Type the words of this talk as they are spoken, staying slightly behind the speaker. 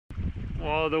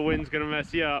Oh, the wind's gonna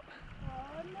mess you up.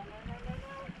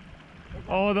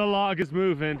 Oh, the log is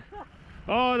moving.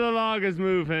 Oh, the log is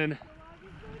moving.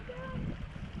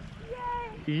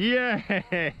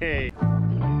 Yay!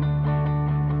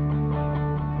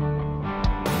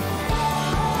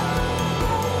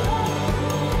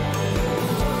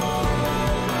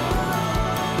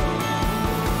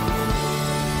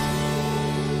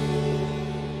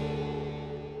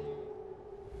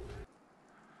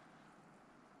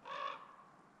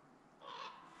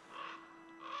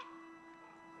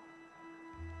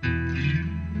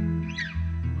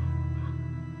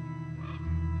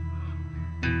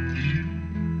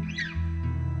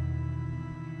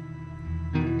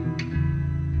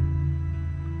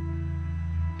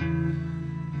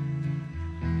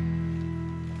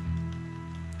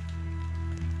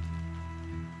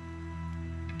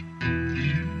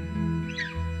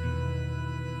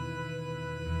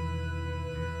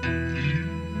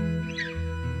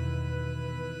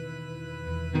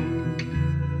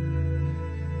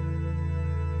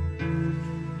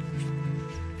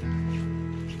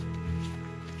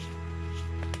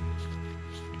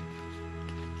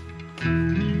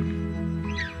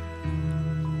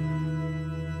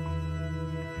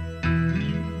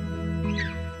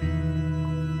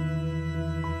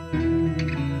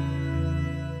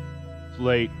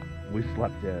 Late, we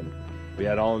slept in. We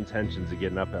had all intentions of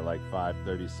getting up at like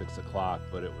 5:30, 6 o'clock,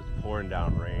 but it was pouring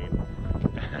down rain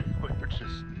and we were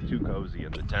just too cozy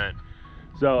in the tent.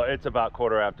 So it's about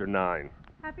 9:15.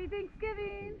 Happy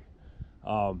Thanksgiving.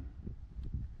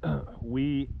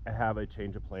 We have a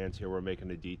change of plans here. We're making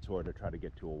a detour to try to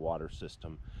get to a water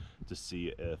system to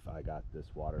see if I got this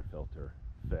water filter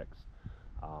fixed.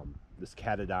 This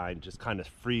Catadine just kind of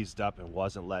freezed up and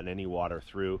wasn't letting any water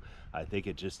through. I think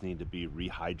it just needed to be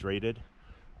rehydrated.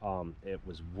 It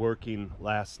was working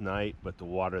last night, but the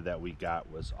water that we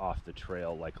got was off the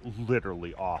trail, like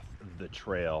literally off the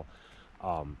trail.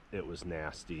 It was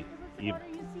nasty. The water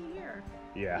you see here.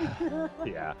 Yeah,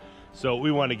 yeah. So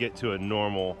we want to get to a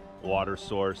normal water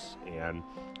source and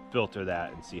filter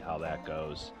that and see how that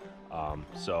goes.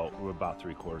 So we're about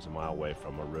 3/4 of a mile away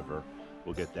from a river.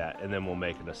 We'll get that, and then we'll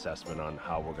make an assessment on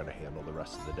how we're going to handle the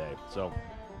rest of the day. So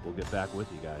we'll get back with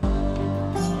you guys.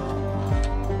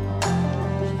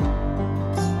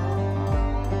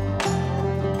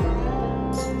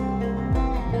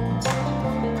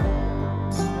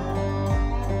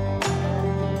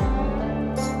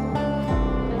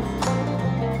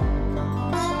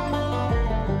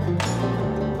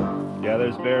 Yeah,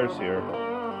 there's bears here.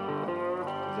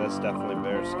 That's definitely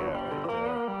bear scat right there.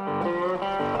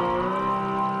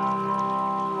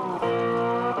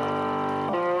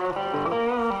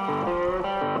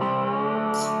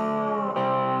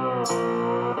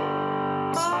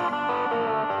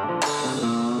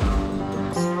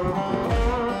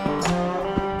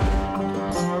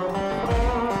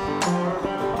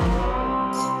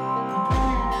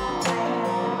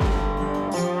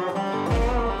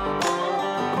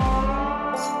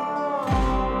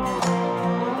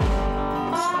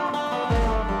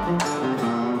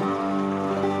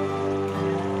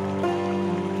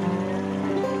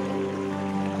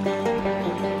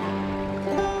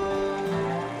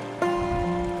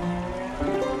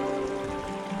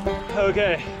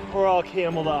 Okay, we're all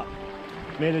cameled up.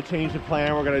 Made a change of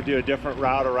plan. We're gonna do a different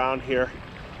route around here.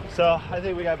 So I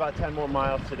think we got about 10 more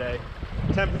miles today.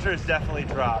 Temperature has definitely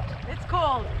dropped. It's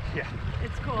cold. Yeah.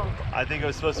 It's cold. I think it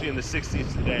was supposed to be in the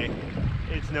 60s today.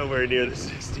 It's nowhere near the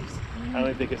 60s. I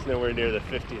don't think it's nowhere near the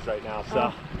 50s right now,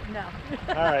 so. Oh, no.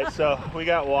 All right, so we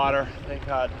got water. Thank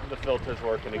God the filter's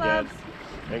working again.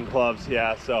 And gloves,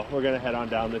 yeah. So we're gonna head on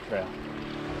down the trail.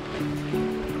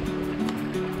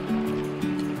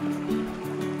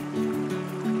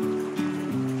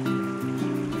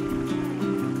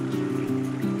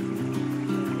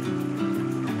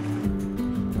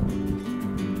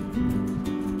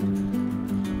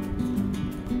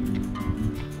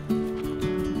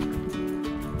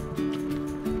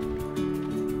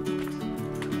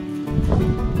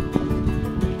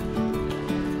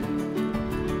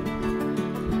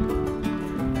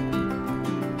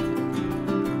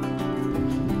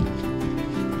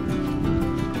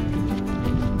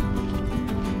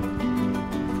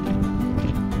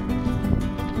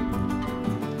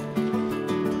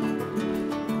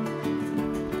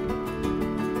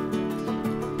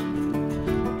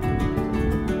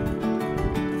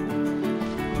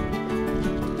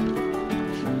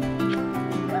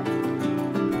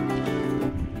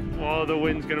 Oh, the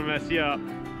wind's gonna mess you up.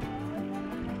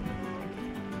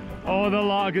 Oh, the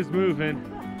log is moving.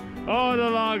 Oh, the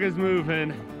log is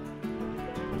moving.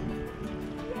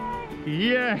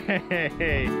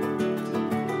 Yay!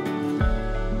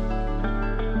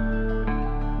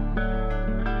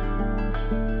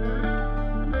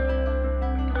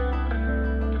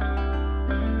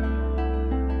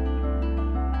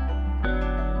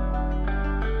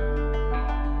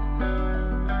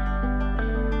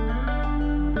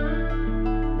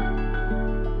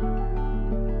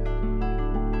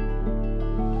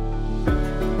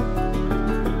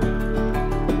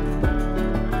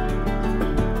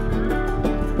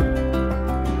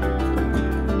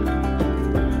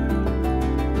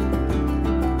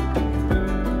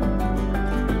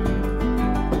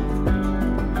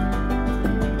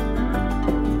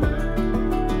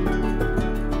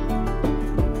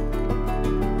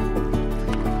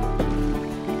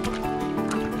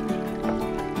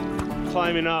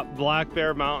 Climbing up Black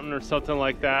Bear Mountain or something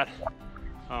like that.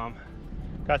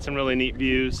 Got some really neat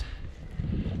views.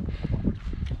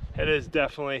 It is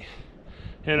definitely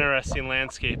an interesting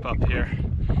landscape up here.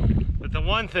 But the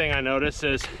one thing I notice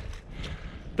is,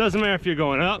 doesn't matter if you're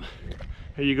going up,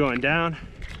 or you're going down,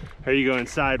 or you're going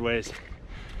sideways,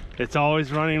 it's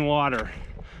always running water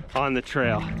on the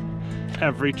trail,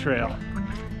 every trail.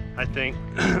 I think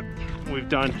we've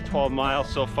done 12 miles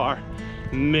so far.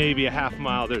 Maybe a half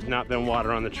mile there's not been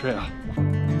water on the trail.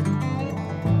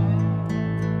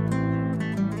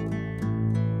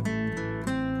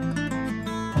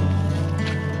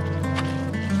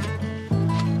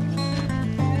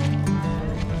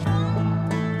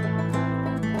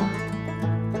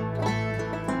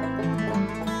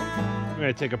 We're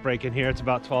gonna take a break in here. It's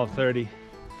about 12:30,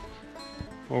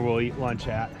 where we'll eat lunch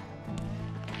at.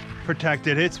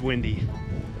 Protected, it's windy.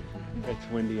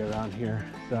 It's windy around here,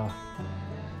 so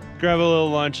grab a little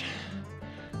lunch,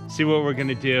 see what we're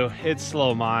gonna do. It's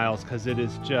slow miles because it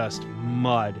is just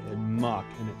mud and muck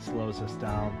and it slows us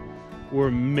down. We're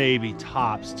maybe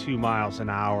tops 2 miles an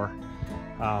hour,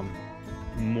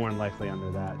 more than likely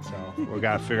under that. So we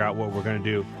gotta figure out what we're gonna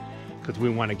do because we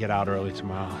want to get out early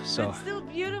tomorrow. So it's still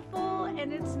beautiful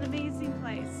and it's an amazing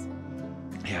place.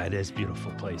 Yeah, it is a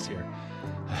beautiful place here.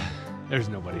 There's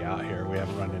nobody out here. We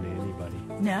haven't run into anybody.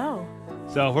 No.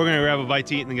 So we're gonna grab a bite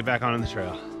to eat and then get back on the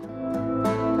trail.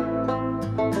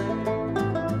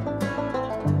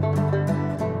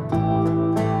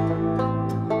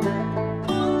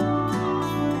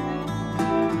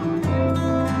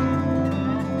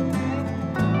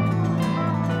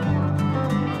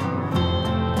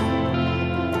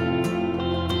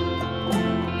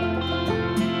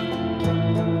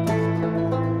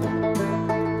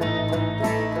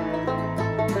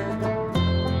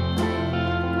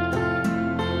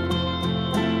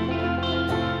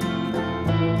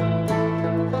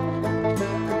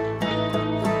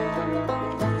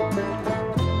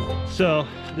 So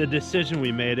the decision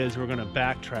we made is we're gonna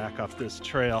backtrack up this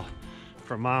trail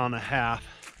for 1.5 miles,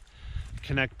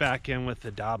 connect back in with the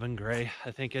Dobbin Gray,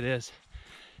 I think it is,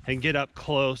 and get up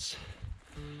close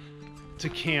to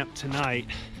camp tonight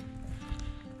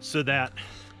so that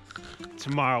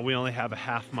tomorrow we only have a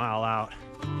 1/2 mile out.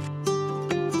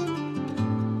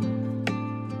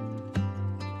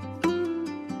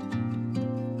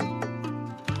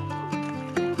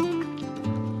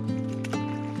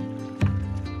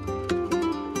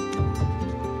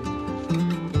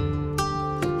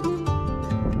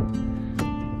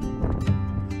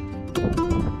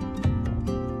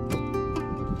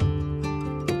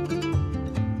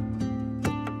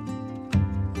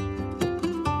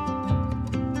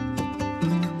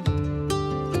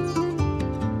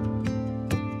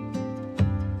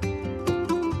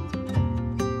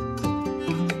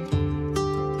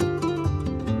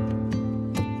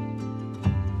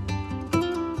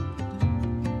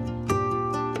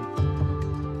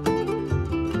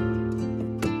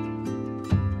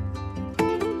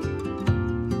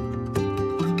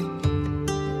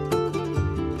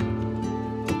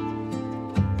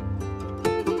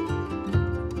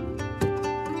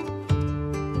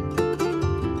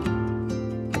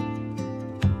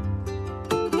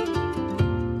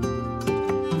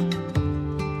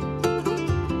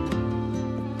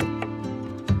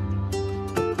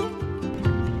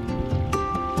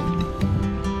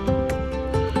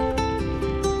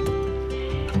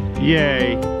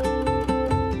 Yay.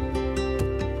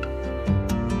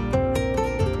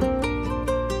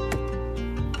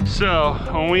 So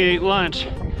when we ate lunch,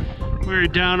 we were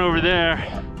down over there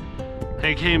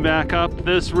and came back up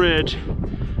this ridge,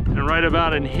 and right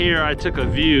about in here I took a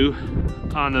view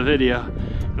on the video,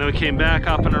 and then we came back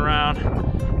up and around,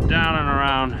 down and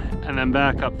around, and then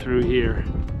back up through here.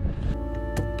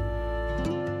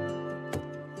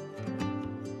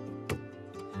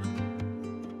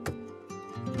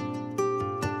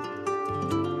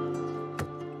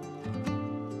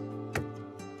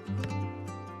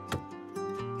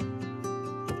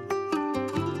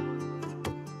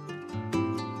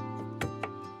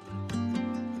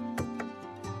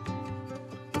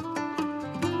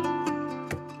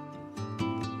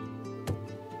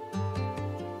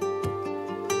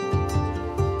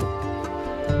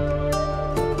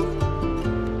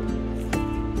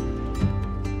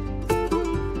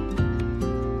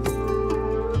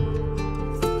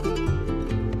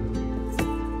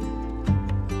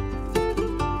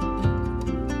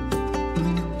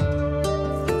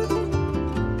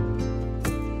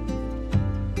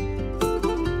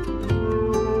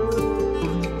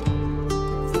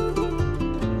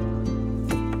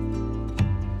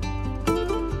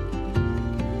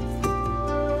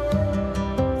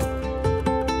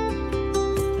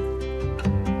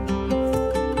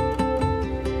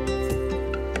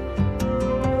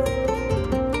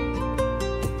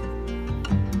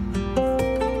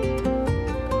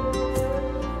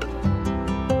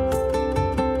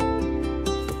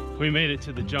 we made it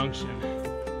to the junction.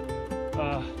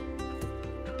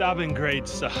 Dobbin grade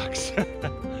sucks.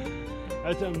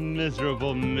 That's a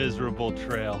miserable, miserable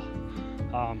trail.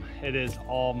 It is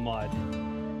all mud,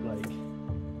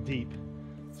 like deep,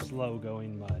 slow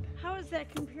going mud. How is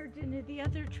that compared to the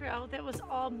other trail that was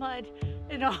all mud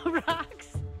and all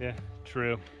rocks? Yeah,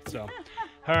 true. So,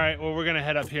 all right, well, we're gonna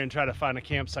head up here and try to find a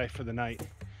campsite for the night.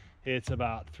 It's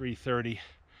about 3:30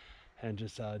 and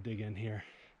just dig in here.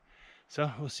 So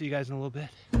we'll see you guys in a little bit.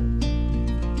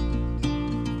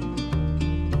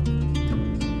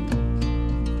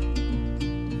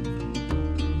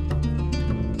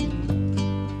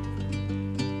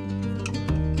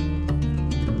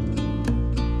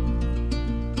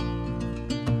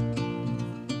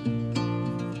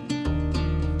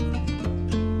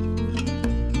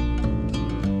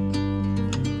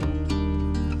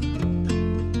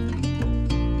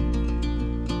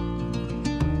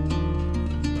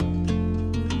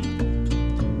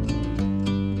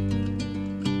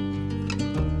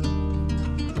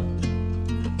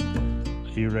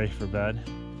 You ready for bed?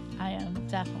 I am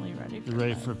definitely ready for You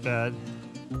ready for bed?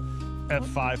 At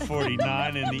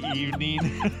 5:49 in the evening.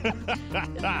 Only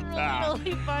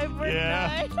 5:49.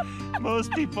 Yeah.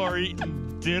 Most people are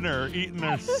eating their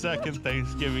second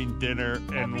Thanksgiving dinner,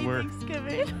 and Happy we're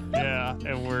Thanksgiving.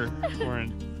 and we're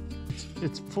in.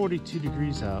 It's 42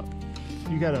 degrees out.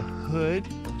 You got a hood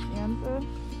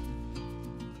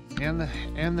and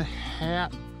the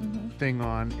hat thing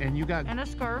on, and you got And a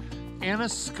scarf. and a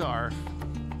scarf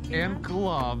and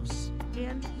gloves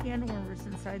And hand warmers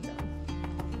inside them.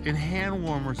 and hand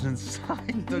warmers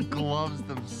inside the gloves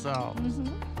themselves.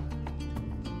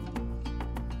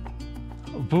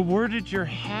 But where did your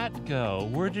hat go?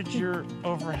 Where did your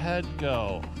overhead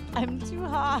go? I'm too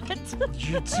hot.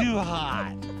 You're too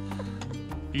hot.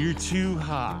 You're too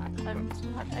hot. I'm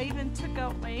too hot. I even took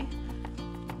out my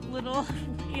little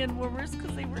hand warmers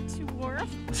because they were too warm.